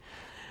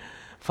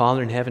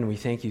Father in heaven, we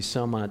thank you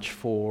so much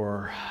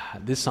for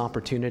this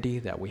opportunity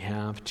that we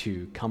have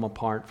to come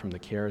apart from the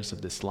cares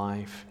of this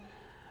life,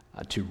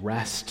 to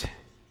rest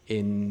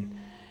in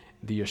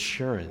the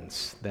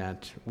assurance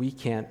that we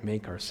can't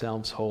make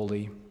ourselves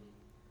holy.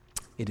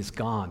 It is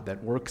God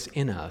that works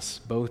in us,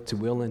 both to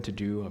will and to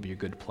do of your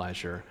good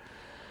pleasure.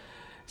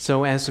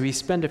 So as we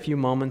spend a few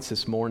moments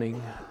this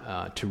morning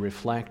to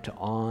reflect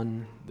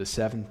on the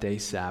seventh-day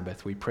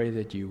Sabbath, we pray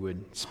that you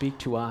would speak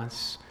to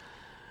us,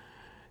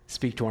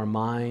 speak to our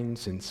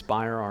minds,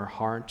 inspire our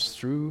hearts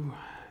through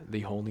the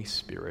Holy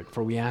Spirit.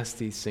 For we ask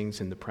these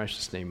things in the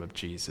precious name of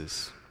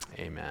Jesus.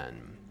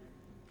 Amen.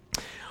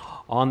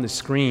 On the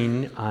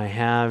screen, I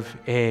have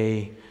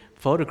a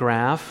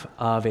photograph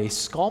of a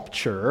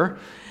sculpture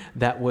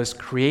that was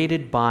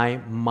created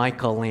by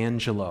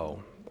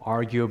Michelangelo,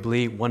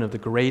 arguably one of the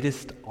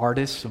greatest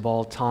artists of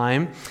all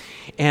time.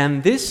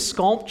 And this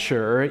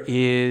sculpture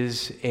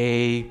is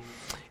an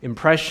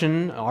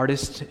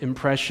artist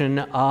impression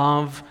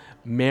of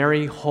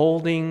Mary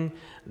holding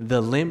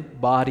the limp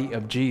body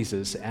of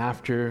Jesus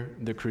after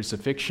the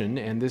crucifixion.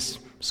 And this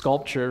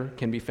sculpture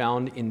can be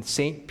found in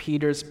St.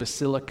 Peter's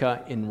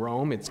Basilica in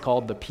Rome. It's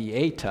called the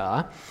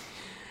Pietà.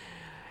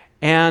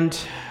 And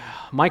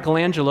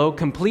Michelangelo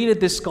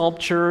completed this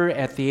sculpture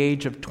at the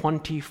age of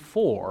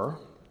 24.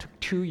 It took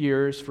 2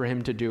 years for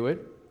him to do it.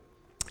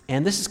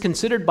 And this is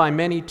considered by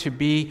many to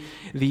be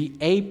the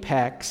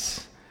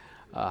apex.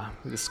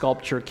 The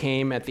sculpture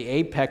came at the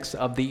apex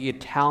of the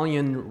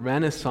Italian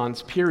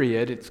Renaissance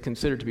period. It's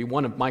considered to be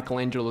one of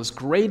Michelangelo's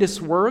greatest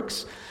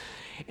works.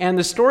 And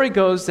the story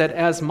goes that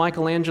as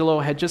Michelangelo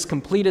had just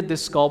completed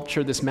this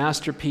sculpture, this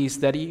masterpiece,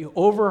 that he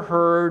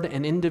overheard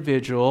an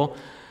individual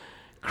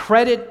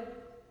credit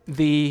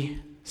the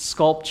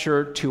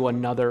sculpture to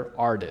another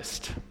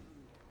artist.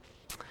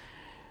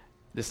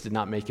 This did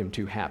not make him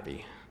too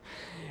happy.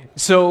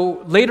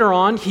 So later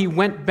on, he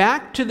went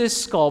back to this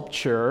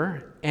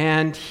sculpture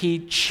and he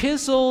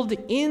chiseled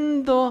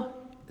in the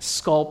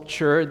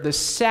sculpture the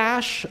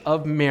sash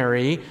of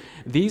Mary,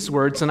 these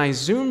words, and I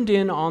zoomed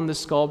in on the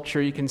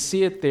sculpture. You can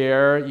see it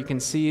there. You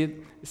can see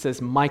it says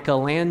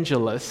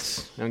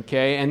Michelangelus,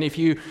 okay? And if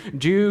you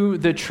do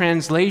the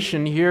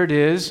translation, here it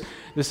is.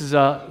 This is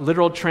a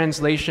literal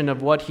translation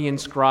of what he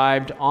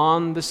inscribed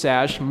on the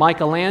sash.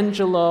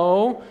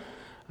 Michelangelo,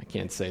 I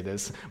can't say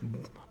this,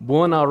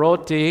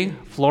 Buonarroti,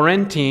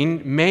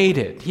 Florentine, made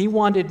it. He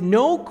wanted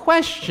no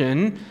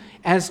question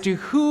as to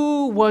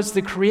who was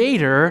the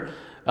creator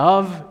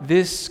of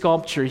this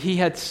sculpture. He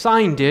had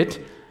signed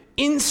it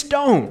in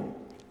stone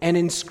and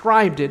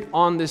inscribed it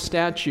on the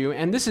statue.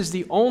 And this is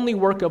the only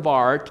work of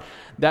art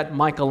that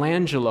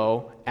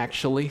Michelangelo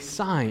actually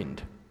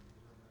signed.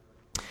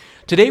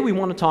 Today we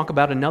want to talk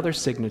about another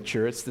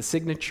signature. It's the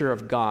signature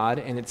of God,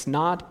 and it's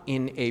not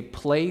in a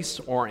place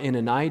or in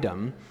an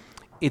item.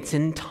 It's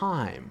in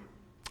time.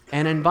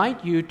 And I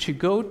invite you to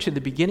go to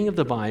the beginning of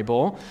the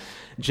Bible,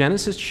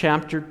 Genesis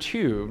chapter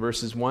 2,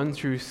 verses 1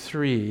 through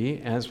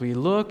 3, as we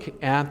look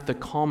at the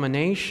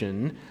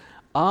culmination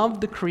of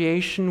the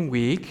creation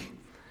week.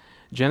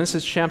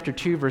 Genesis chapter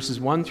 2, verses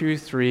 1 through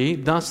 3,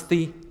 thus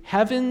the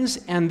heavens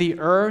and the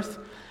earth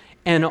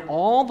and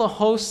all the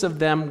hosts of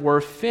them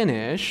were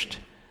finished,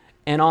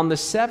 and on the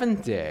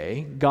seventh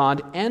day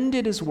God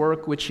ended his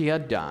work which he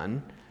had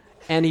done,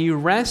 and he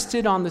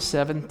rested on the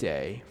seventh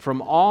day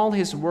from all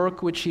his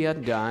work which he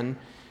had done.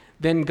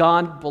 Then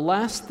God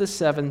blessed the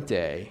seventh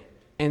day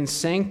and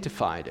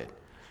sanctified it,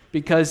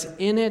 because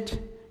in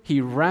it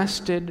he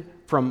rested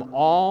from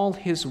all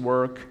his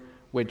work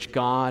which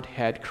God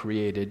had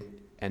created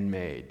and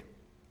made.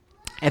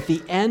 At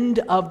the end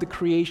of the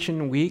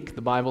creation week,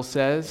 the Bible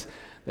says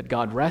that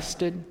God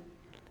rested,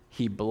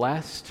 he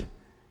blessed,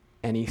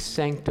 and he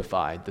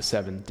sanctified the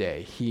seventh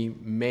day. He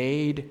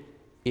made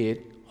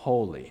it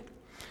holy.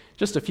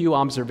 Just a few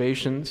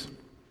observations.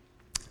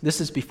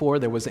 This is before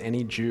there was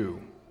any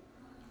Jew.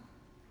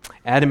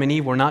 Adam and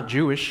Eve were not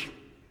Jewish.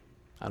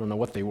 I don't know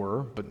what they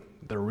were, but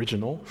they're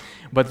original.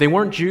 But they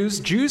weren't Jews.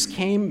 Jews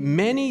came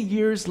many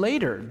years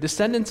later,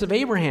 descendants of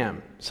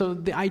Abraham. So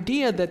the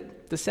idea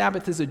that the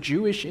Sabbath is a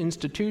Jewish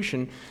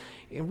institution,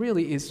 it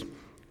really is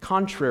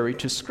contrary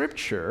to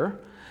Scripture.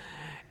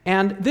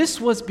 And this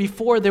was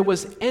before there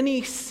was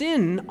any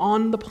sin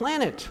on the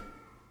planet.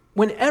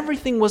 When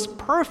everything was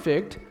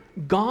perfect,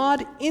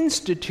 God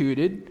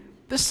instituted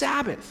the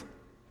Sabbath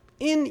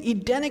in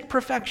Edenic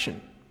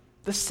perfection.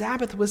 The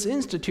Sabbath was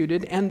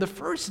instituted, and the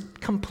first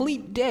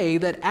complete day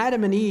that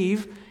Adam and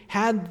Eve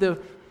had the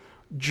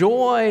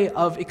joy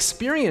of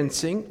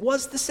experiencing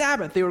was the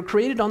Sabbath. They were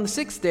created on the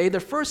sixth day. The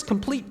first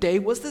complete day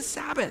was the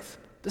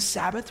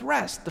Sabbath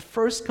rest, the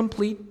first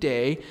complete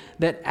day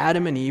that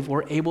Adam and Eve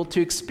were able to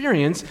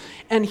experience.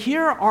 And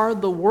here are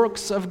the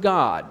works of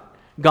God.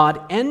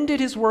 God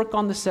ended his work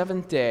on the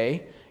seventh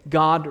day.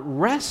 God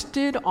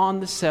rested on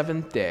the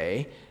seventh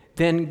day.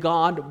 Then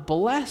God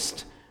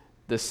blessed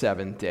the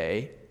seventh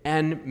day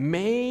and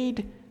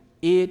made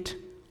it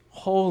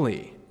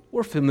holy.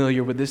 We're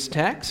familiar with this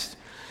text.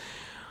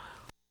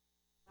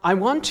 I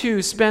want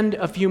to spend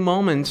a few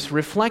moments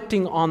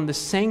reflecting on the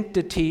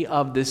sanctity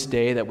of this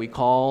day that we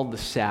call the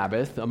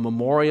Sabbath, a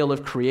memorial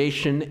of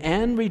creation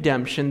and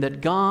redemption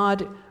that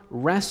God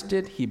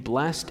rested, He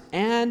blessed,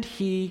 and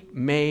He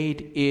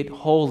made it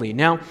holy.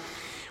 Now,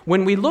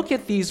 when we look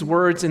at these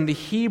words in the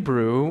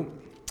Hebrew,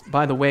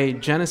 by the way,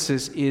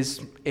 Genesis is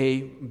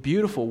a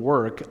beautiful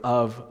work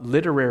of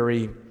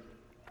literary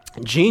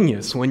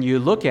genius. When you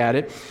look at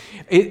it,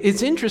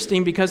 it's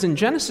interesting because in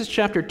Genesis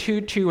chapter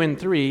 2, 2, and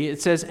 3,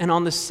 it says, "And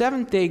on the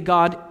seventh day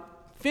God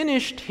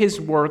finished His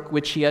work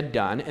which He had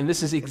done." And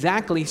this is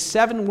exactly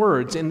 7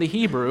 words in the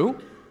Hebrew.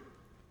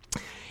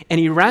 "And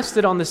He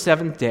rested on the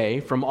seventh day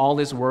from all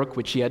His work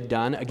which He had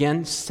done."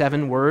 Again,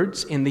 7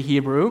 words in the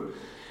Hebrew.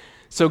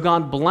 "So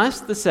God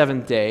blessed the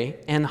seventh day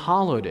and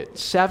hallowed it."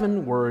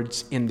 7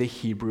 words in the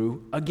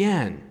Hebrew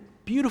again.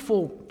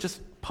 Beautiful,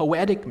 just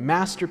poetic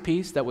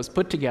masterpiece that was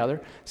put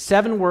together.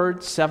 7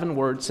 words, 7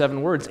 words,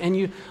 7 words. And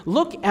you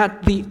look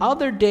at the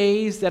other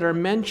days that are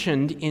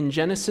mentioned in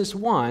Genesis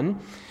 1.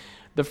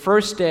 The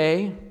first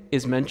day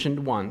is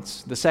mentioned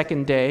once. The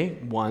second day,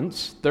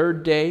 once.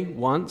 Third day,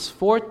 once.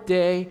 Fourth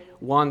day,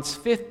 once.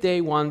 Fifth day,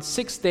 once.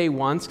 Sixth day,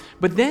 once.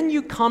 But then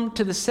you come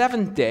to the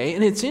 7th day,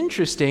 and it's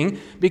interesting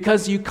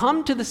because you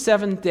come to the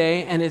 7th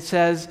day and it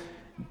says,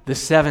 the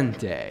 7th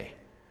day,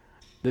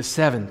 the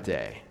 7th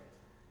day,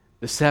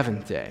 the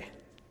 7th day.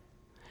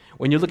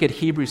 When you look at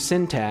Hebrew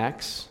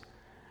syntax,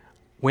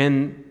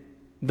 when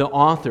the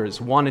authors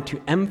wanted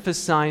to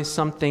emphasize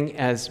something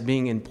as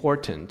being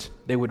important,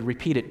 they would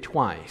repeat it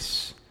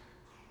twice.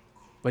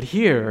 But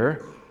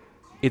here,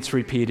 it's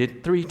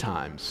repeated 3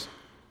 times.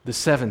 The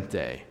 7th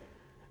day,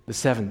 the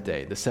 7th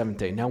day, the 7th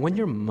day. Now, when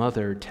your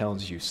mother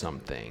tells you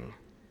something,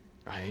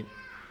 right,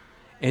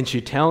 and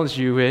she tells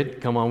you it,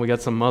 come on, we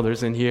got some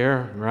mothers in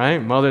here, right?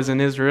 Mothers in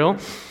Israel.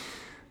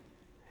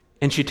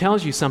 And she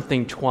tells you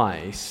something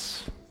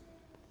twice,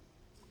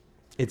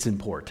 it's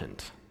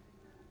important.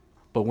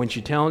 But when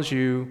she tells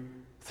you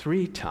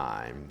 3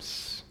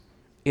 times,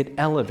 it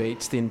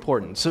elevates the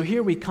importance. So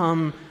here we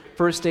come,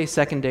 first day,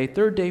 second day,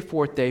 third day,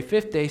 fourth day,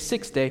 fifth day,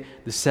 sixth day,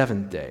 the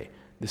 7th day,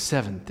 the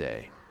 7th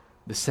day,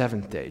 the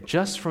 7th day.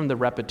 Just from the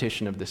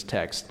repetition of this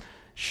text,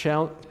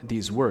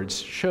 these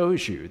words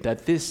shows you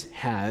that this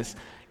has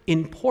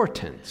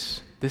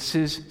importance. This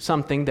is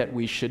something that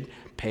we should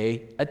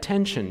pay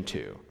attention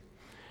to.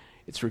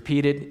 It's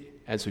repeated,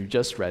 as we've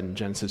just read in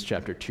Genesis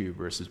chapter 2,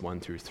 verses 1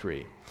 through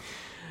 3.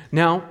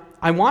 Now,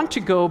 I want to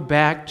go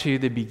back to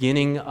the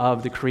beginning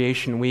of the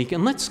creation week,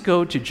 and let's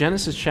go to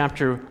Genesis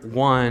chapter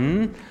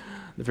 1,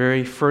 the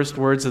very first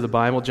words of the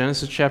Bible,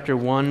 Genesis chapter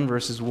 1,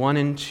 verses 1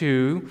 and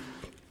 2.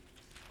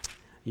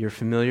 You're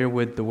familiar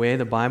with the way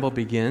the Bible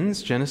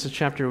begins, Genesis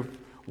chapter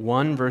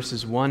 1,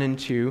 verses 1 and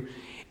 2.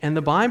 And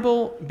the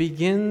Bible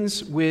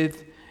begins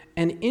with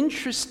an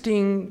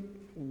interesting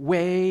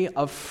way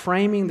of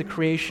framing the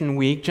creation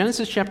week.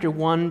 Genesis chapter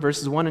 1,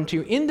 verses 1 and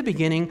 2. "In the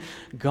beginning,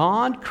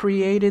 God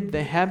created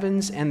the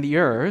heavens and the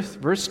earth."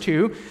 Verse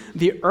 2,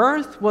 "The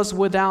earth was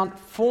without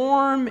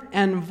form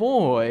and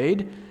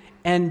void,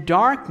 and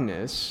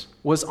darkness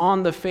was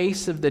on the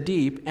face of the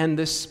deep, and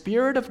the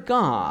Spirit of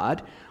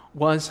God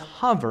was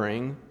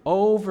hovering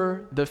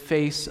over the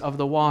face of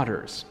the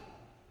waters."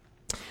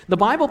 The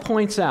Bible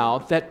points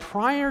out that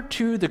prior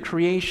to the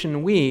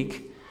creation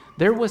week,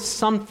 there was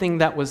something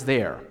that was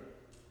there.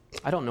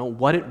 I don't know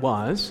what it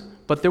was,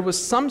 but there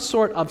was some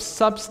sort of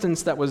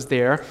substance that was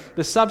there.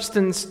 The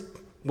substance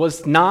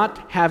was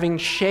not having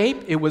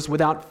shape. It was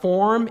without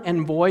form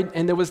and void,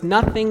 and there was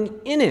nothing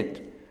in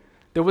it.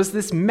 There was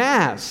this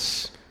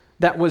mass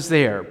that was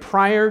there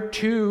prior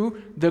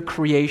to the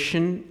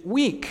creation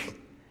week.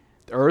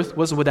 The earth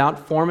was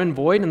without form and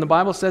void, and the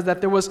Bible says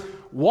that there was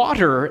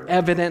water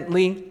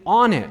evidently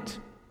on it.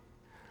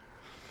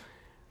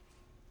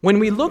 When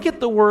we look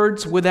at the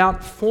words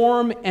without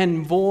form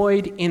and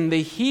void in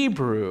the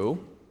Hebrew,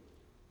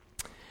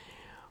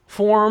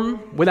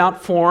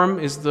 without form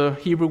is the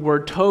Hebrew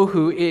word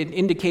tohu. It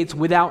indicates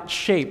without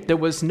shape. There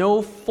was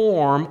no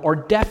form or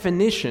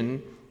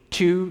definition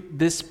to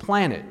this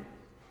planet.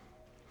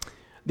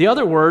 The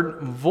other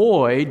word,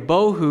 void,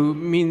 bohu,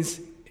 means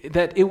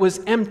that it was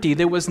empty.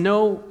 There was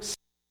no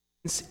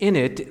sense in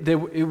it.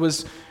 It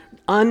was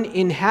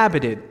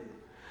uninhabited.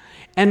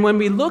 And when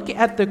we look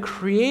at the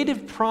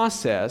creative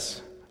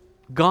process,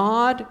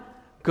 God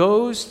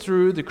goes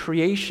through the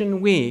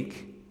creation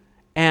week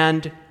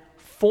and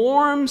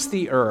forms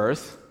the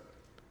earth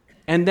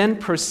and then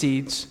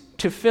proceeds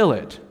to fill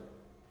it.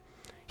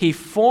 He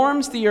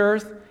forms the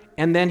earth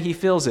and then He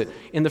fills it.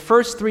 In the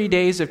first 3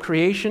 days of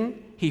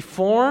creation, He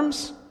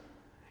forms,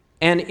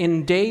 and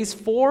in days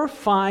 4,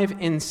 5,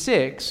 and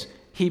 6,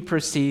 He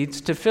proceeds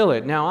to fill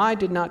it. Now, I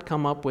did not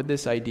come up with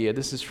this idea.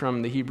 This is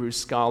from the Hebrew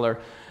scholar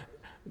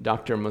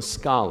Dr.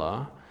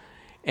 Muscala,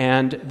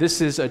 and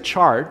this is a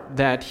chart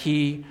that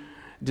he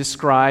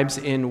describes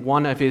in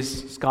one of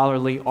his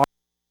scholarly articles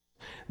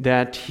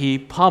that he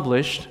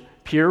published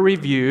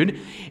peer-reviewed.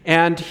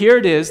 And here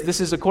it is.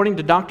 This is according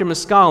to Dr.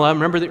 Muscala.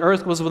 Remember, the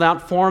earth was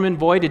without form and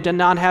void. It did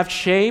not have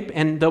shape,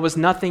 and there was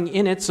nothing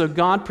in it. So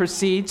God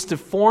proceeds to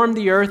form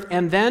the earth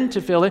and then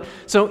to fill it.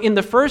 So in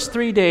the first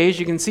 3 days,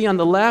 you can see on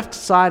the left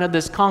side of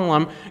this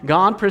column,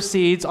 God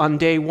proceeds on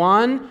day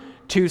 1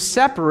 to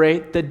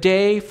separate the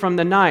day from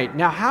the night.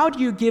 Now, how do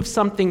you give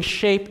something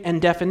shape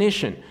and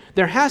definition?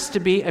 There has to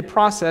be a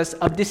process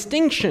of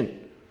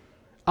distinction,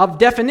 of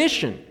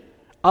definition,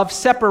 of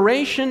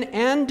separation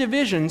and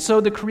division.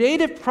 So the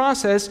creative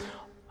process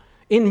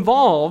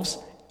involves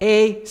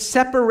a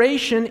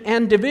separation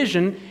and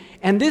division,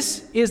 and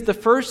this is the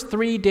first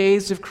 3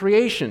 days of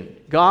creation.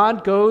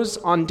 God goes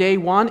on day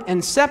 1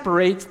 and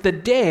separates the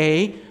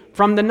day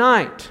from the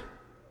night.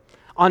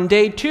 On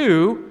day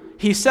 2,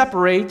 he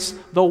separates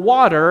the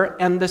water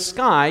and the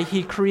sky.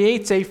 He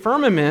creates a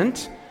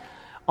firmament.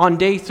 On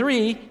day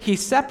 3, he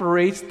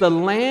separates the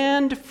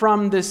land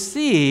from the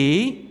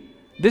sea.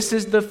 This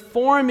is the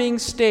forming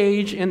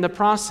stage in the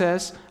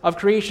process of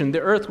creation.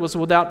 The earth was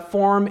without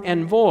form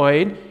and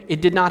void.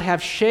 It did not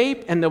have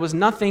shape, and there was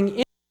nothing in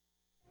it.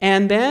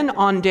 And then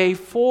on day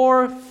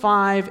 4,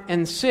 5,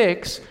 and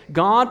 6,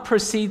 God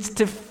proceeds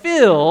to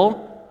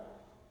fill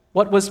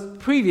what was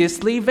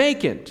previously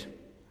vacant.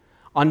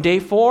 On day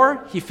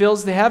 4, he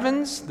fills the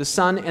heavens, the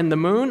sun, and the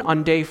moon.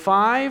 On day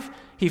 5,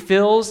 he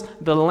fills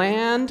the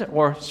land,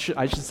 or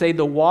I should say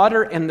the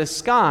water and the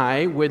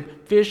sky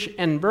with fish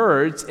and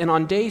birds. And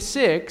on day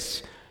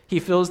 6, he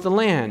fills the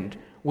land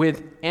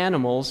with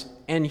animals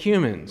and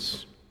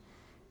humans.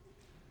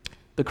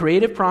 The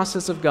creative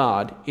process of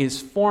God is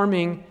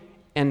forming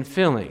and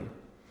filling.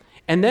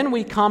 And then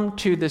we come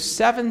to the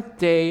 7th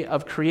day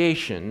of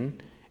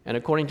creation, and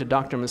according to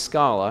Dr.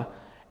 Muscala,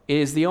 it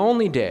is the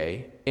only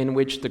day in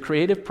which the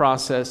creative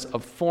process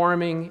of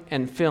forming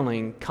and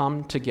filling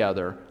come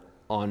together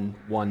on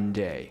one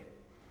day,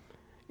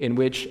 in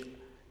which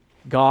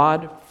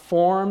God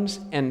forms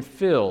and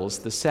fills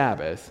the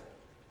Sabbath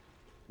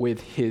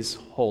with his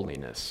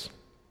holiness,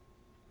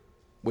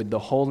 with the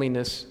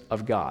holiness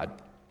of God.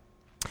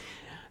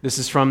 This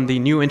is from the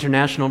New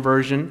International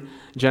Version,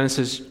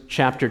 Genesis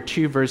chapter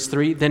 2, verse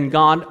 3. Then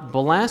God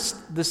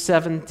blessed the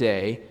 7th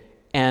day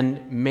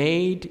and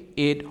made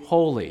it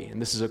holy.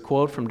 And this is a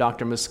quote from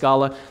Dr.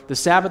 Muscala. The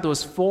Sabbath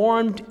was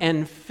formed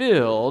and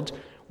filled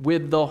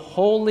with the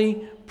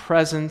holy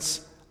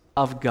presence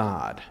of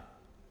God.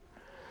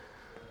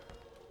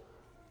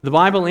 The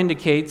Bible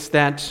indicates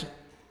that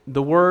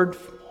the word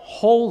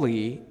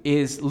holy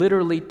is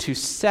literally to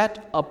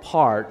set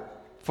apart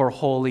for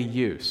holy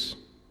use.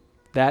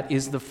 That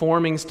is the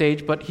forming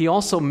stage, but he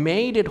also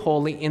made it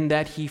holy in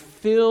that he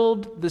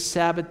filled the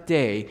Sabbath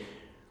day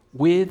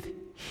with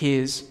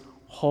his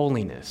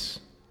holiness.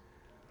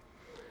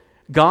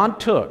 God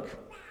took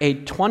a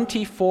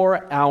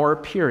 24-hour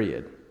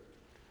period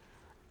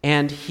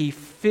and he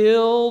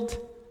filled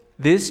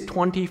this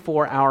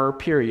 24-hour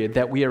period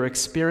that we are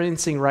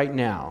experiencing right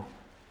now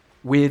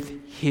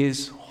with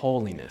his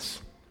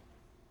holiness.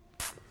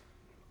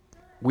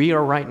 We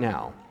are right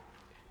now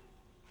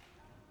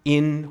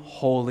in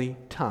holy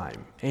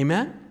time.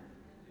 Amen?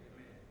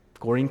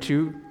 According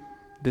to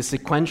the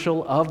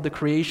sequential of the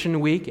creation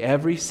week,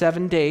 every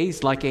 7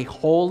 days, like a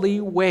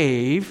holy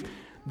wave,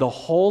 the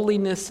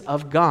holiness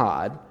of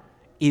God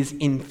is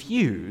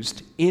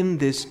infused in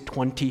this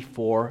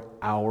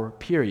 24-hour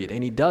period.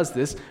 And he does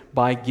this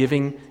by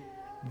giving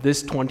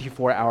this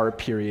 24-hour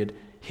period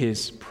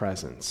his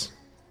presence.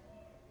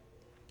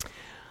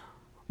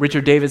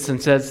 Richard Davidson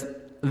says,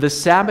 the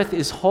Sabbath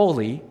is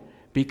holy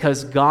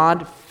because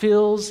God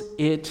fills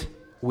it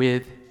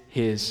with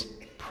his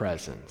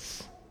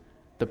presence.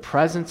 The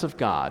presence of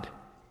God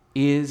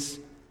is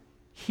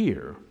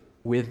here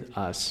with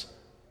us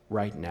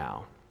right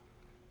now.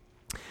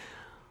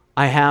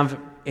 I have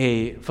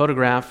a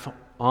photograph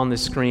on the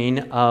screen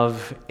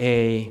of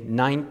a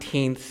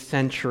 19th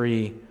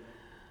century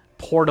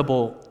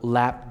portable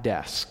lap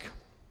desk.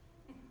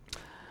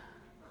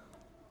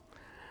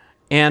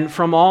 And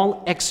from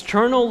all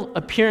external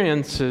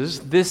appearances,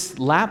 this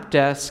lap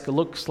desk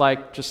looks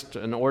like just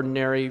an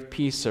ordinary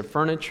piece of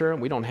furniture.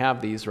 We don't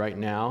have these right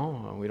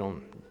now. We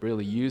don't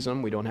really use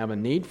them. We don't have a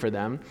need for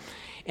them.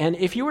 And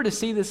if you were to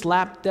see this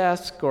lap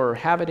desk or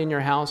have it in your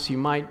house, you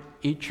might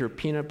eat your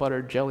peanut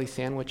butter jelly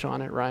sandwich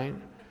on it, right?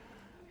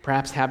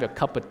 Perhaps have a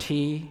cup of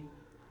tea.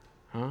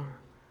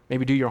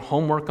 Maybe do your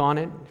homework on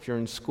it if you're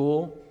in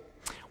school.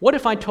 What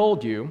if I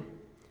told you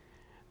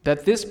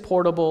that this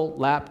portable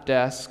lap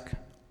desk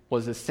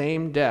was the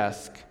same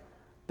desk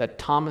that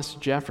Thomas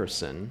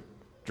Jefferson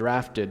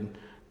drafted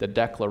the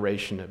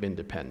Declaration of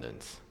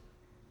Independence?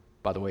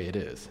 By the way, it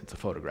is. It's a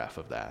photograph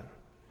of that.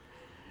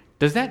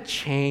 Does that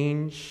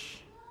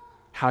change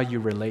how you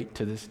relate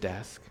to this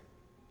desk?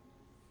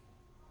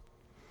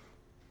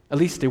 At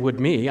least it would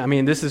me. I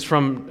mean, this is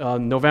from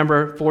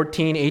November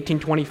 14,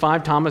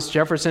 1825. Thomas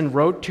Jefferson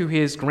wrote to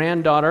his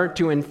granddaughter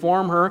to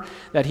inform her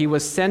that he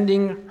was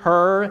sending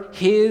her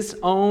his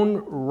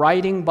own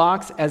writing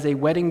box as a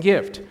wedding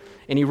gift.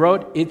 And he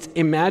wrote, its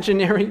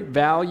imaginary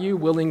value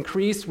will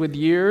increase with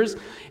years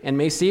and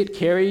may see it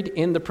carried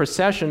in the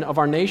procession of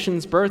our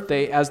nation's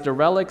birthday as the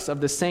relics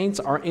of the saints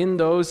are in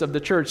those of the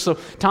church. So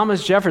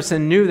Thomas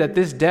Jefferson knew that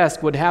this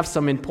desk would have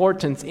some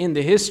importance in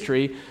the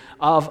history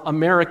of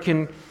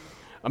American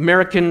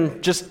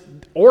just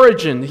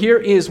origin. Here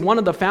is one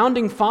of the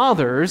founding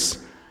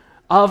fathers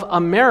of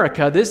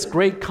America, this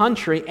great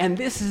country, and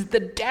this is the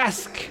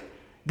desk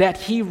that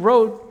he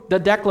wrote the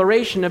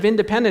Declaration of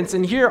Independence.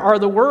 And here are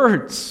the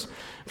words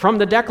from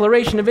the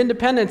Declaration of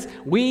Independence.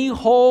 We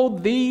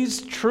hold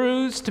these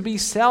truths to be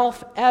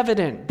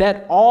self-evident,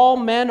 that all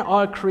men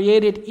are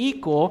created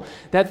equal,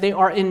 that they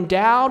are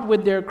endowed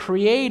with their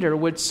Creator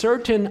with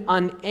certain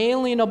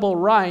unalienable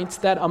rights,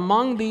 that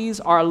among these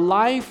are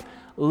life,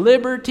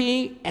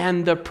 liberty,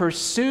 and the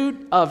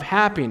pursuit of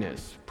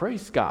happiness.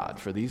 Praise God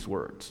for these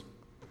words.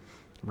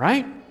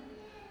 Right?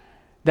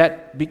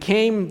 That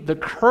became the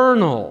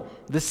kernel,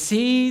 the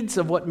seeds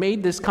of what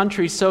made this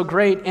country so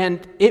great.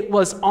 And it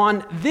was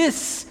on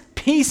this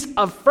piece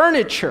of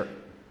furniture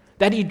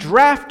that he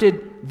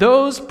drafted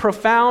those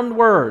profound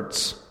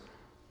words.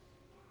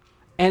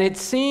 And it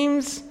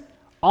seems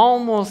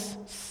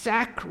almost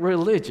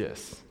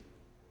sacrilegious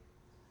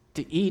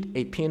to eat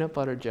a peanut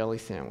butter jelly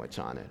sandwich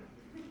on it.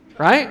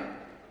 Right?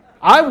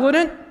 I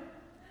wouldn't.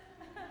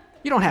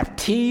 You don't have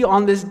tea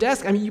on this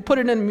desk. I mean, you put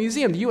it in a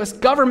museum. The U.S.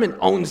 government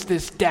owns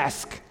this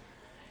desk.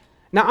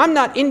 Now, I'm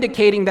not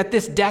indicating that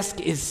this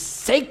desk is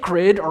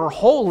sacred or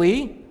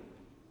holy,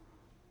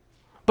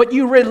 but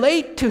you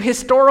relate to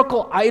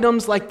historical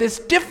items like this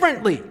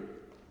differently.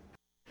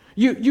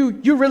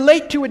 You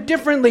relate to it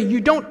differently.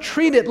 You don't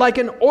treat it like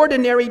an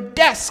ordinary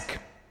desk.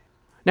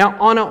 Now,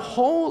 on a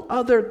whole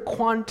other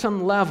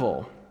quantum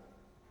level,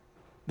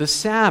 the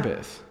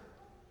Sabbath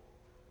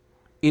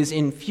is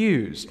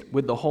infused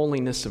with the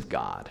holiness of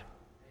God.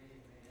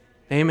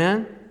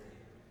 Amen?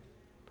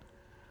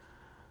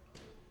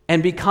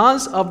 And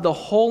because of the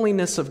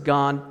holiness of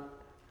God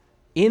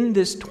in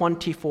this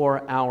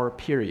 24-hour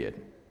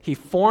period, he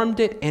formed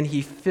it and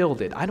he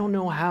filled it. I don't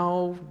know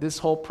how this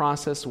whole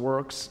process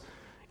works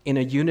in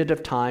a unit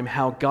of time,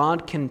 how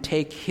God can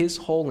take his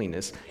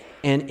holiness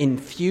and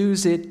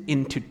infuse it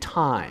into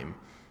time.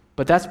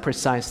 But that's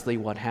precisely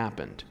what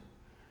happened.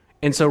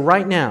 And so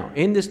right now,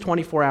 in this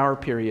 24-hour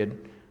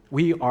period,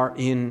 we are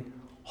in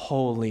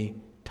holy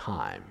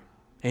time.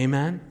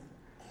 Amen?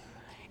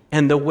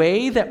 And the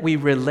way that we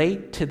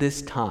relate to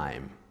this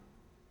time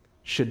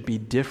should be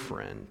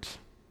different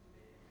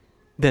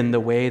than the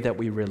way that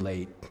we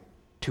relate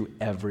to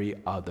every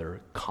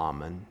other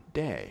common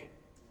day.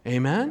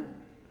 Amen?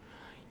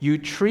 You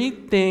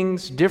treat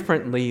things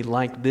differently,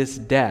 like this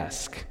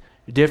desk,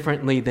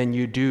 differently than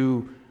you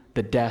do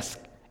the desk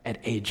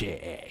at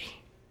AJA.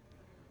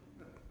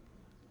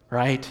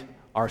 Right?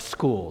 Our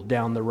school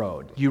down the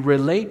road. You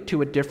relate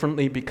to it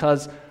differently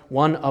because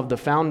one of the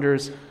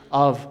founders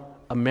of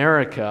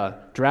America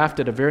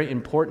drafted a very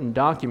important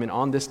document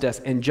on this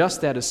desk, and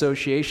just that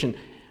association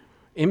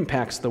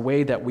impacts the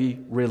way that we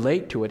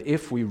relate to it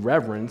if we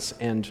reverence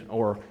and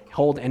or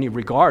hold any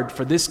regard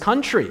for this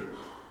country.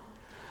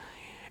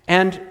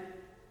 And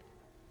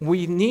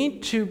we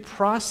need to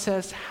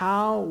process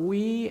how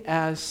we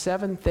as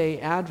Seventh-day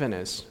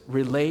Adventists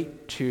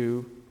relate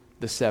to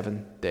the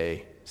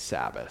seventh-day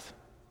Sabbath.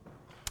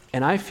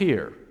 And I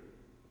fear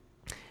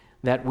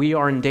that we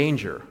are in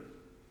danger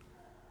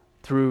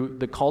through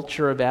the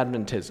culture of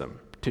Adventism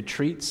to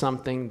treat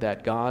something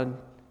that God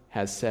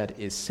has said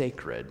is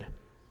sacred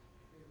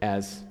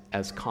as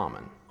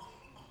common.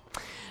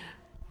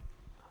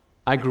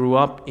 I grew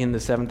up in the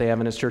Seventh-day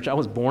Adventist church. I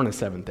was born a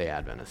Seventh-day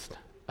Adventist,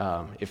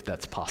 if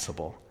that's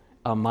possible.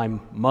 My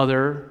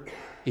mother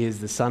is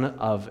the son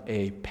of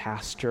a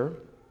pastor.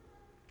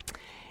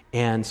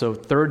 And so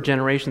third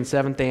generation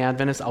Seventh-day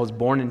Adventist. I was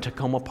born in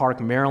Tacoma Park,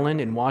 Maryland,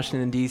 in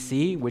Washington,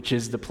 D.C., which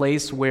is the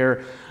place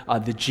where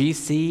the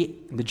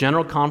GC, the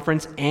General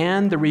Conference,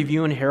 and the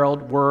Review and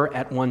Herald were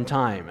at one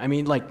time. I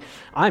mean,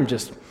 I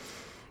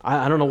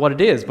don't know what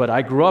it is, but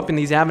I grew up in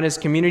these Adventist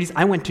communities.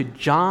 I went to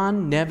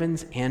John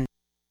Nevins and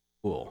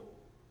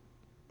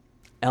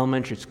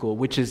Elementary School,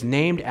 which is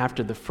named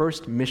after the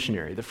first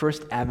missionary, the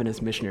first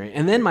Adventist missionary.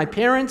 And then my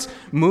parents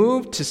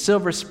moved to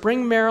Silver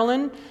Spring,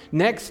 Maryland,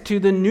 next to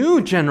the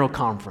new General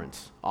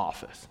Conference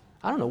office.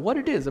 I don't know what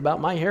it is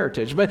about my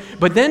heritage,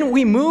 but then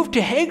we moved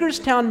to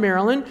Hagerstown,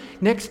 Maryland,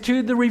 next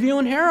to the Review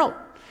and Herald.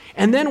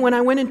 And then when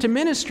I went into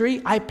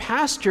ministry, I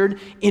pastored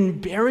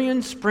in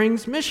Berrien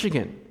Springs,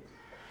 Michigan.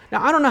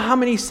 Now, I don't know how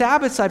many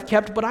Sabbaths I've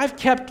kept, but I've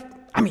kept,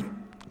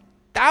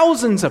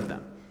 thousands of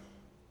them.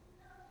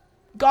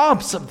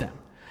 Gobs of them.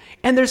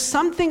 And there's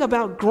something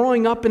about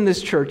growing up in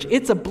this church.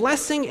 It's a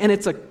blessing and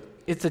it's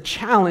a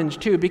challenge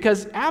too,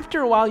 because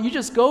after a while you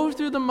just go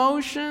through the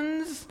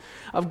motions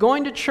of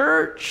going to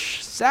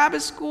church,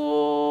 Sabbath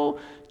school,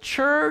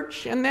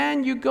 church, and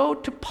then you go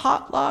to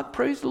potluck.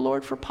 Praise the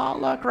Lord for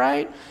potluck,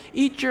 right?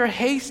 Eat your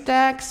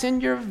haystacks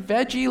and your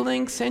veggie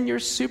links and your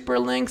super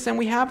links, and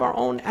we have our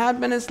own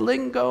Adventist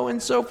lingo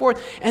and so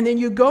forth. And then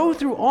you go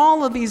through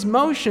all of these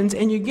motions,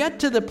 and you get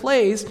to the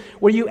place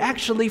where you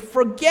actually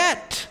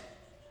forget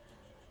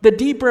the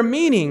deeper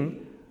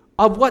meaning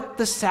of what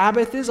the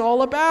Sabbath is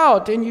all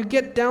about. And you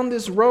get down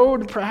this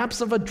road,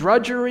 perhaps of a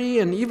drudgery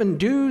and even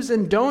do's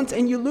and don'ts,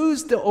 and you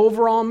lose the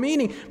overall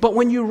meaning. But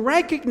when you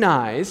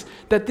recognize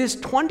that this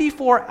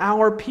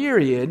 24-hour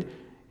period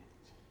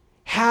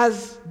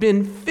has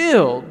been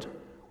filled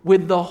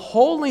with the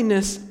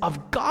holiness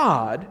of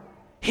God,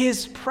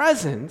 His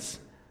presence,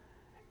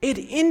 it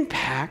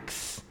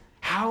impacts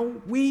how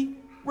we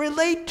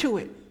relate to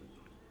it.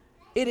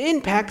 It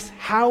impacts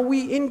how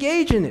we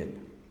engage in it.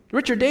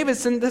 Richard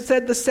Davidson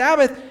said the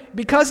Sabbath,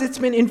 because it's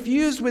been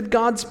infused with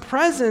God's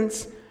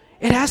presence,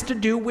 it has to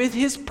do with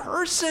His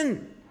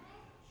person.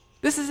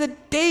 This is a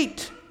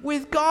date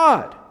with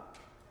God.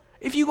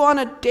 If you go on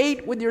a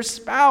date with your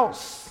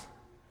spouse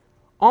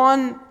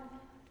on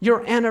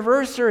your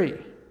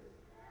anniversary,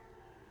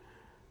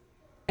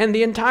 and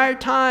the entire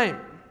time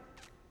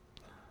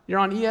you're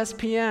on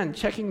ESPN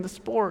checking the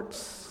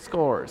sports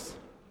scores,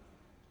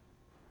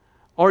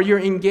 or you're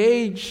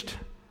engaged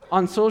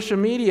on social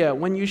media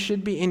when you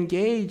should be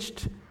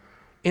engaged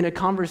in a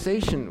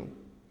conversation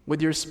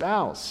with your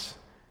spouse,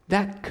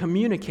 that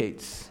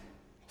communicates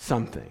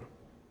something.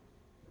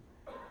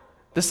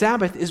 The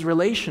Sabbath is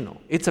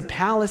relational. It's a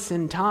palace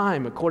in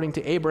time, according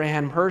to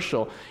Abraham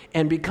Herschel.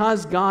 And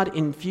because God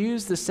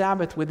infused the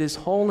Sabbath with His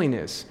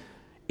holiness,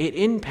 it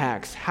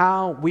impacts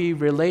how we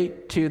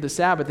relate to the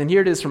Sabbath. And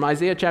here it is from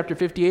Isaiah chapter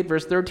 58,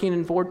 verse 13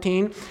 and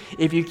 14.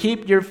 If you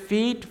keep your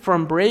feet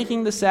from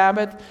breaking the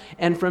Sabbath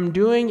and from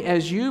doing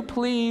as you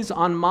please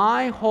on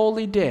my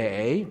holy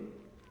day,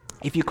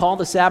 if you call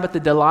the Sabbath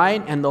a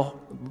delight and the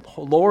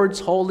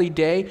Lord's holy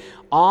day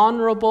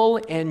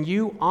honorable, and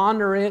you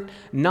honor it,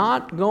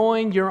 not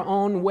going your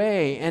own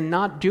way and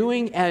not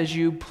doing as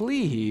you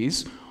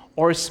please,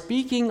 or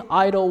speaking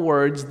idle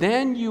words,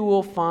 then you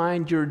will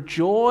find your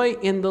joy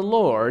in the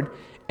Lord,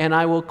 and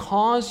I will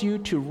cause you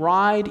to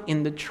ride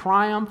in the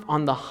triumph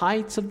on the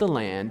heights of the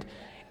land,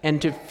 and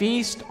to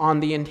feast on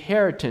the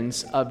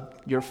inheritance of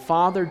your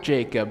father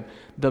Jacob.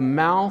 The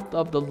mouth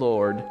of the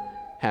Lord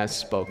has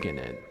spoken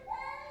it.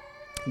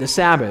 The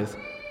Sabbath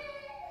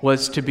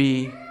was to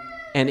be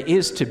and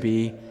is to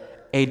be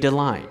a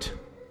delight.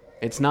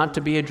 It's not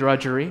to be a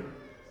drudgery,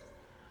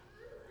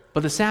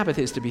 but the Sabbath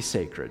is to be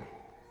sacred.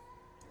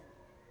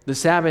 The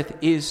Sabbath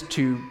is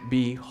to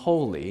be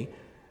holy,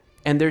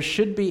 and there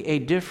should be a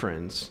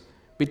difference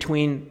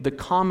between the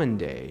common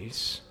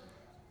days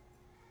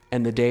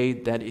and the day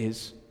that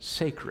is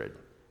sacred.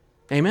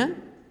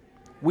 Amen?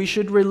 We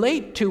should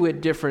relate to it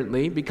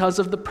differently because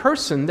of the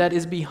person that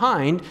is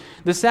behind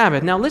the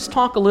Sabbath. Now let's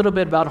talk a little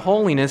bit about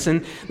holiness,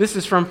 and this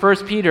is from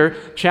 1 Peter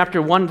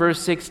chapter 1,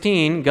 verse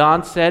 16.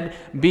 God said,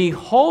 "Be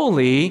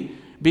holy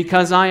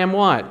because I am"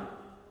 what?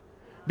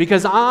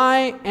 Because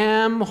I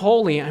am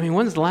holy. I mean,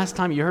 when's the last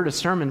time you heard a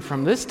sermon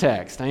from this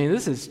text? I mean,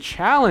 this is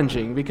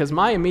challenging because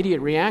my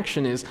immediate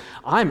reaction is,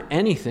 I'm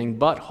anything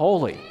but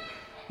holy.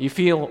 You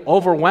feel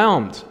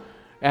overwhelmed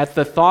at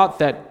the thought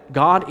that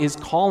God is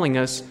calling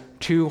us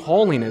to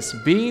holiness.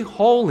 Be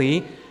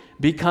holy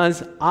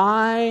because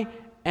I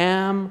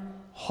am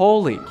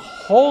holy.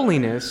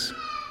 Holiness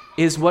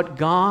is what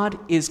God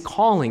is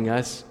calling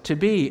us to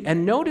be.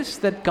 And notice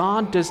that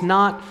God does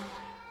not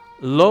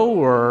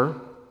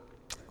lower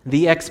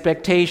the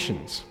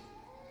expectations.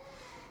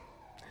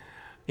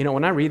 You know,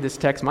 when I read this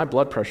text, my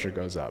blood pressure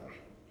goes up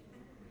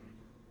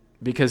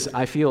because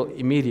I feel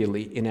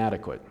immediately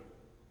inadequate.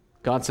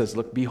 God says,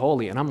 look, be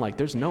holy. And I'm like,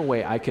 there's no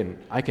way I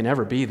can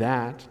ever be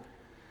that.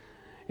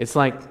 It's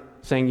like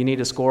saying you need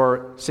to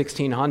score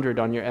 1,600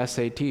 on your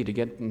SAT to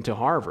get into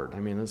Harvard. I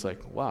mean, it's like,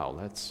 wow,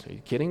 are you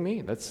kidding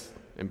me? That's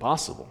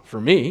impossible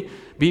for me.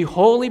 Be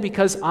holy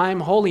because I'm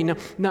holy.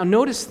 Now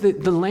notice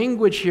the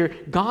language here.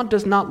 God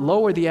does not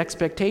lower the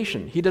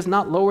expectation. He does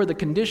not lower the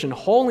condition.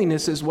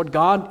 Holiness is what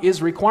God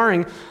is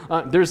requiring.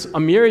 There's a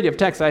myriad of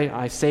texts.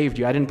 I saved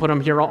you. I didn't put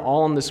them here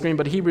all on the screen,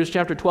 but Hebrews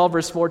chapter 12,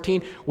 verse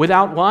 14.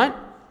 Without what?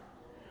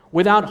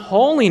 Without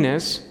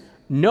holiness,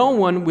 no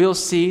one will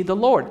see the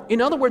Lord.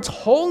 In other words,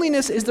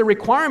 holiness is the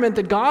requirement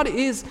that God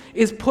is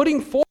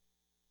putting forth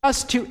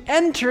us to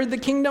enter the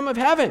kingdom of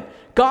heaven.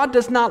 God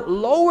does not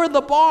lower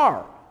the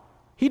bar.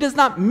 He does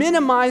not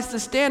minimize the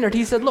standard.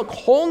 He said, look,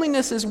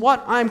 holiness is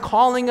what I'm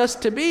calling us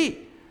to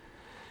be.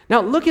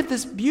 Now look at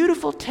this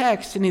beautiful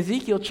text in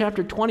Ezekiel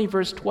chapter 20,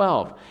 verse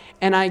 12.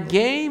 And I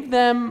gave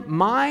them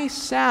my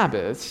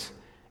Sabbaths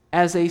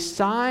as a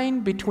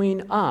sign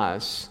between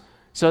us,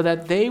 so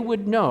that they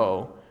would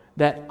know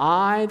that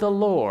I, the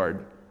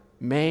Lord,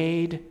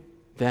 made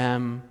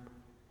them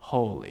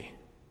holy.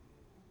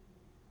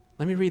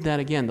 Let me read that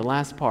again, the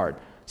last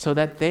part. So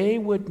that they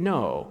would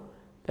know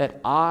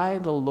that I,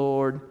 the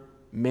Lord,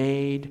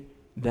 made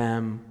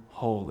them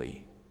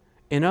holy.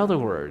 In other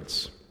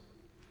words,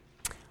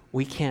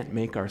 we can't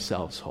make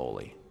ourselves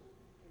holy.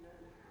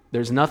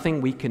 There's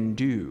nothing we can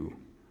do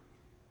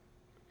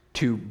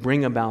to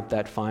bring about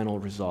that final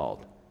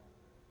result.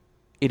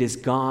 It is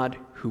God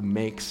who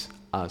makes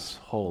us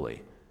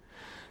holy.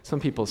 Some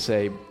people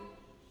say,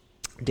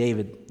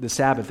 David, the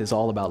Sabbath is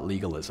all about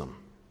legalism.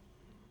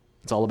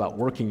 It's all about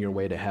working your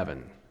way to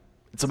heaven.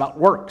 It's about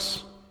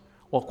works.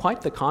 Well,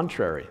 quite the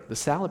contrary. The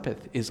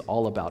Sabbath is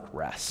all about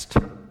rest.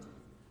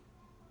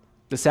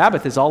 The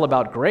Sabbath is all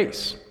about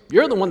grace.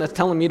 You're the one that's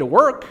telling me to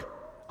work.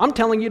 I'm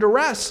telling you to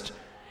rest.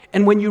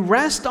 And when you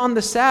rest on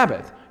the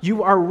Sabbath,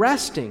 you are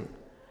resting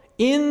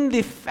in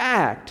the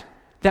fact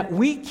that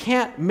we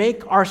can't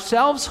make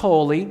ourselves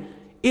holy.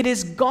 It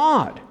is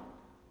God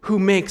who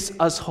makes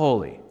us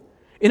holy.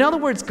 In other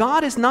words,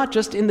 God is not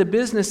just in the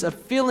business of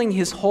filling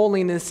his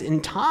holiness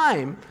in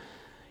time.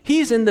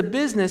 He's in the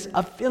business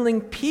of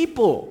filling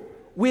people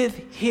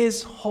with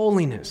his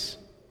holiness.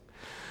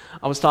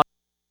 I was talking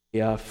to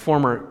a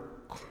former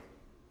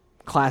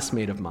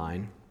classmate of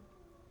mine,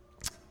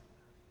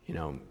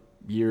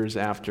 years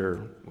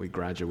after we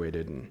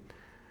graduated, and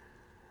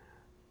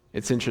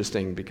it's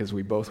interesting because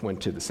we both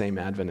went to the same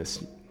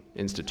Adventist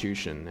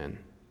institution, and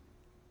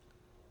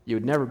you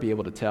would never be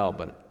able to tell,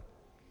 but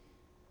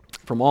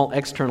from all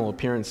external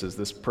appearances,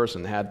 this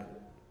person had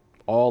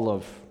all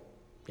of,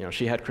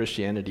 she had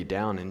Christianity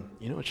down, and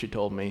you know what she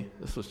told me?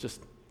 This was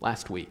just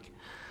last week.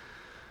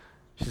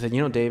 She said,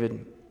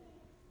 David,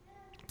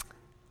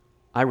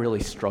 I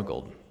really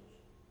struggled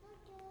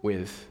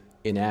with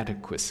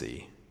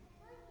inadequacy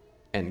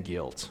and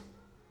guilt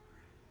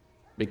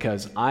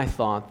because I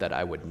thought that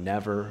I would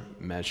never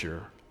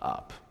measure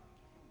up.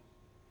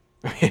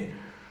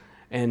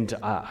 And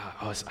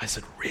I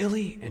said,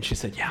 really? And she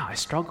said, yeah, I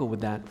struggled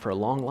with that for a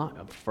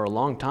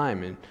long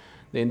time. And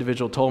the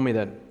individual told me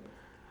that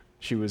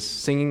she was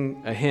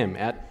singing a hymn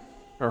at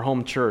her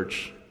home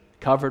church,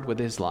 covered with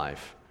his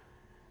life,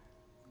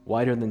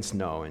 whiter than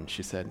snow. And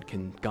she said,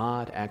 can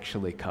God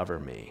actually cover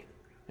me?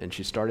 And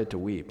she started to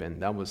weep,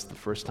 and that was the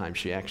first time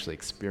she actually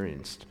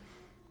experienced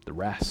the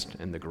rest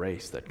and the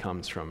grace that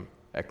comes from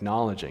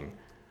acknowledging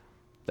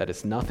that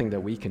it's nothing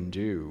that we can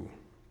do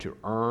to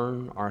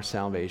earn our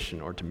salvation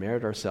or to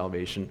merit our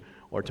salvation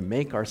or to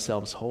make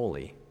ourselves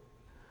holy.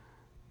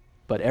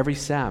 But every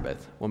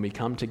Sabbath, when we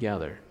come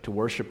together to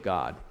worship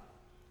God,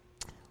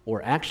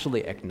 we're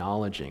actually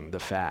acknowledging the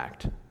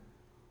fact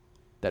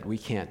that we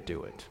can't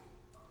do it.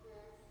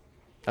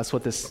 That's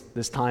what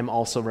this time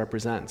also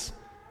represents,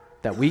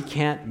 that we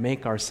can't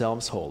make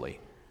ourselves holy.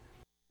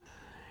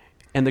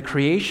 And the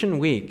creation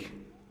week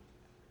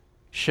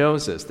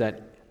shows us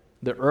that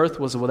the earth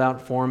was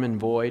without form and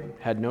void,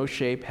 had no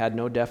shape, had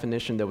no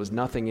definition, there was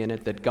nothing in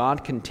it, that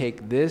God can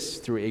take this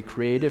through a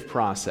creative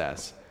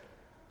process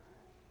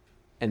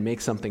and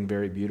make something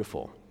very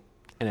beautiful.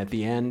 And at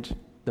the end,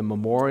 the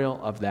memorial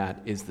of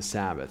that is the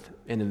Sabbath.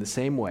 And in the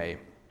same way,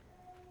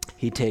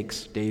 he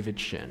takes David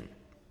Shin,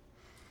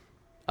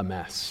 a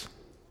mess,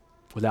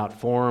 without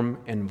form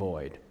and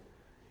void,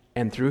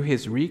 and through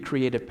his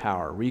recreative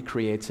power,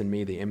 recreates in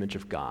me the image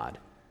of God.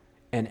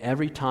 And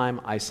every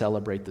time I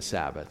celebrate the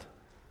Sabbath,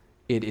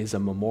 it is a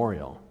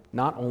memorial,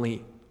 not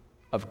only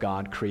of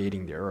God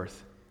creating the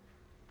earth,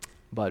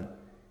 but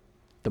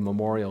the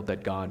memorial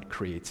that God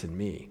creates in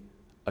me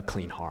a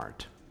clean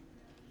heart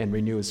and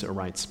renews a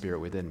right spirit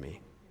within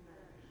me.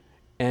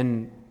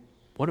 And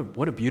what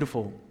a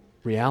beautiful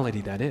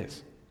reality that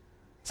is.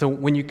 So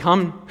when you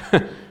come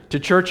to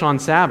church on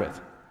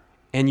Sabbath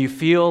and you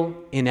feel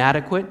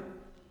inadequate,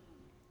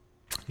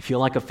 you feel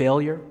like a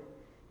failure,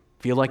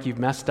 feel like you've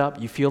messed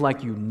up, you feel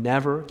like you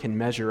never can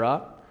measure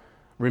up,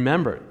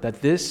 remember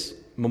that this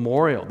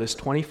memorial, this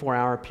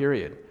 24-hour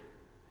period,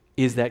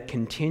 is that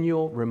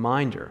continual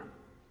reminder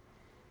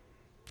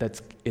that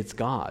it's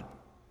God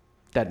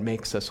that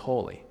makes us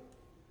holy.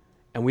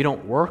 And we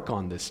don't work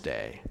on this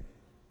day.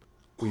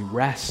 We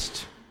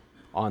rest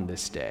on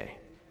this day.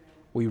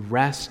 We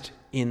rest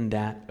in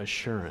that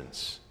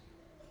assurance.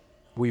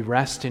 We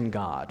rest in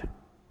God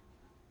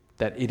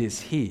that it is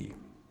He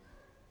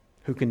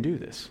who can do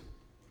this.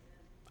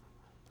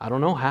 I don't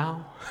know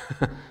how,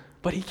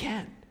 but He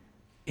can.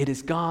 It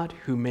is God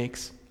who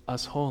makes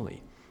us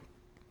holy.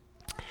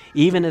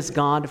 Even as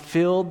God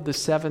filled the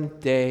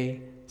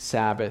seventh-day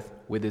Sabbath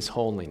with His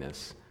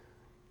holiness,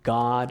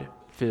 God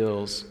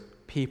fills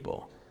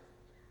people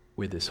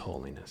with His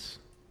holiness.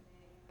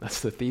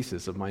 That's the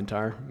thesis of my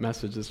entire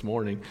message this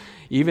morning.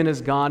 Even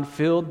as God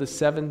filled the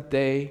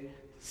seventh-day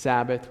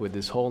Sabbath with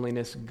His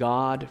holiness,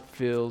 God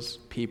fills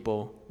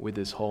people with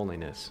His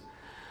holiness.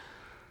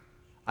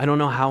 I don't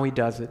know how He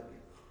does it,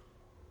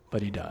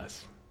 but He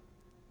does.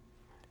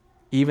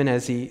 Even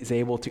as He is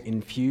able to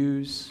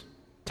infuse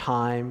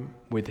time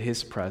with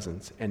His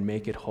presence and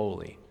make it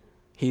holy,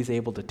 He's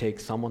able to take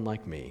someone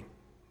like me,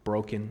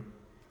 broken,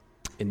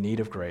 in need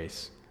of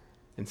grace,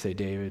 and say,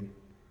 David,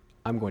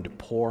 I'm going to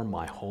pour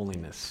my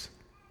holiness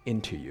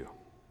into you.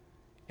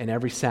 And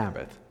every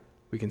Sabbath,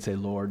 we can say,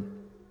 Lord,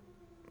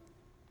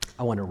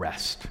 I want to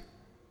rest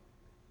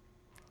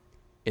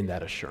in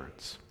that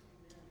assurance.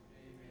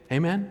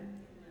 Amen?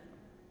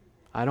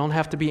 I don't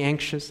have to be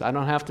anxious. I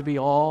don't have to be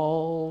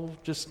all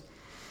just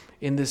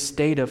in this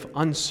state of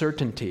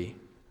uncertainty,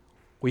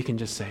 we can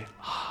just say,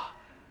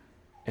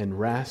 and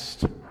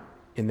rest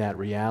in that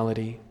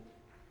reality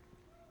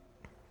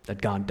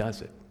that God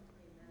does it.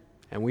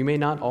 And we may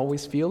not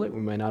always feel it,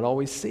 we may not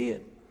always see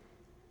it,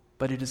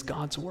 but it is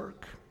God's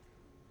work.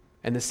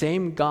 And the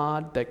same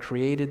God that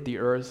created the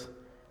earth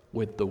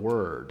with the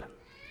Word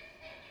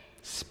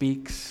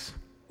speaks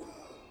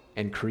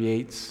and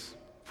creates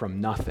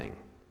from nothing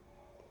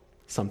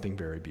something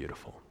very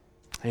beautiful.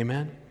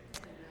 Amen?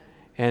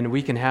 And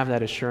we can have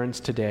that assurance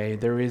today.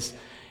 There is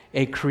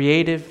a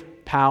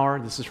creative power.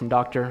 This is from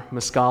Dr.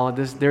 Muscala.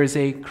 There is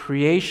a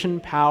creation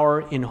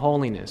power in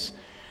holiness.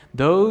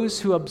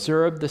 Those who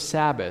observe the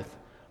Sabbath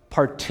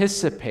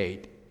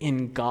participate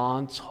in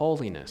God's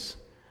holiness.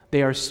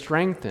 They are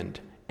strengthened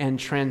and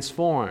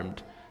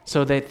transformed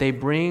so that they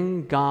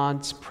bring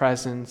God's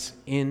presence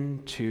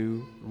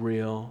into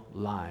real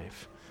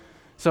life.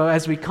 So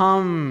as we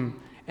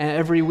come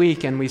every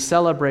week and we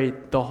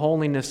celebrate the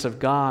holiness of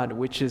God,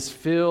 which is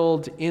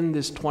filled in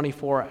this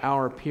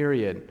 24-hour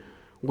period,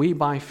 we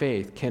by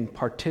faith can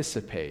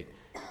participate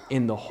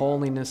in the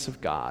holiness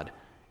of God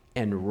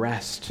and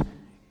rest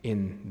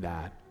in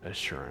that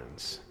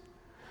assurance.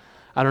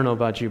 I don't know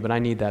about you, but I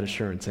need that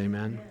assurance.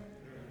 Amen?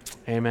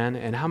 Amen.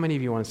 And how many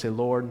of you want to say,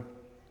 Lord,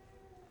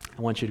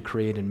 I want you to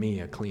create in me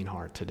a clean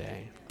heart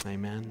today?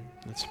 Amen.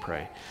 Let's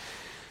pray.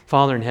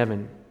 Father in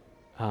heaven,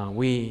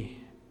 we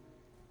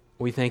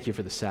thank you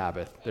for the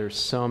Sabbath. There's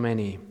so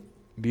many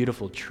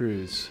beautiful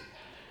truths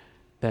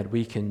that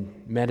we can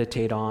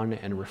meditate on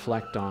and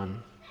reflect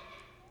on.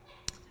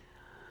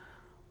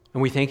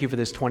 And we thank you for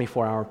this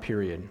 24-hour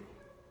period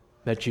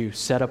that you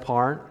set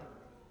apart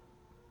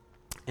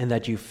and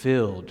that you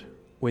filled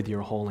with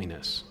your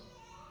holiness.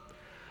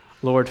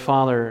 Lord,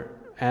 Father,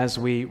 as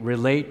we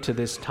relate to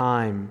this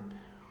time,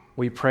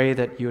 we pray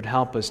that you would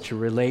help us to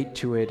relate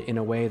to it in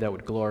a way that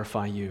would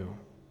glorify you.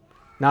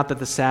 Not that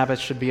the Sabbath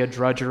should be a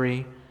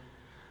drudgery,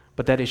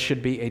 but that it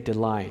should be a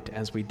delight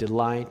as we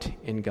delight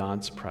in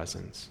God's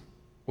presence.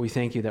 We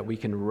thank you that we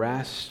can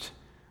rest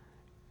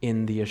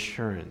in the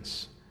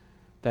assurance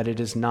that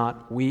it is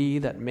not we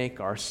that make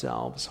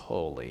ourselves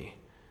holy,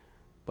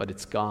 but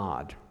it's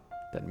God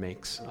that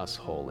makes us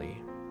holy.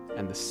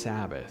 And the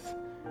Sabbath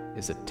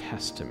is a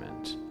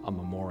testament, a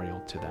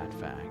memorial to that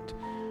fact.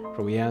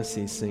 For we ask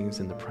these things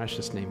in the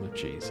precious name of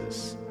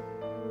Jesus.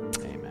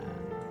 Amen.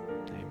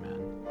 Amen.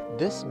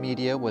 This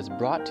media was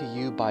brought to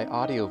you by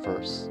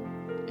Audioverse,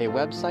 a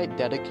website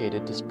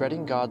dedicated to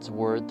spreading God's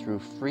Word through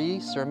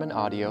free sermon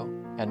audio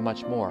and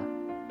much more.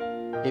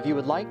 If you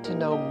would like to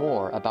know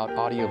more about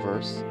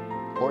Audioverse,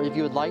 or if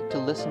you would like to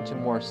listen to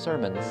more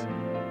sermons,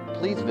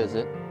 please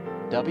visit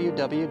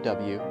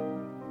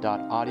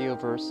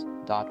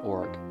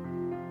www.audioverse.org.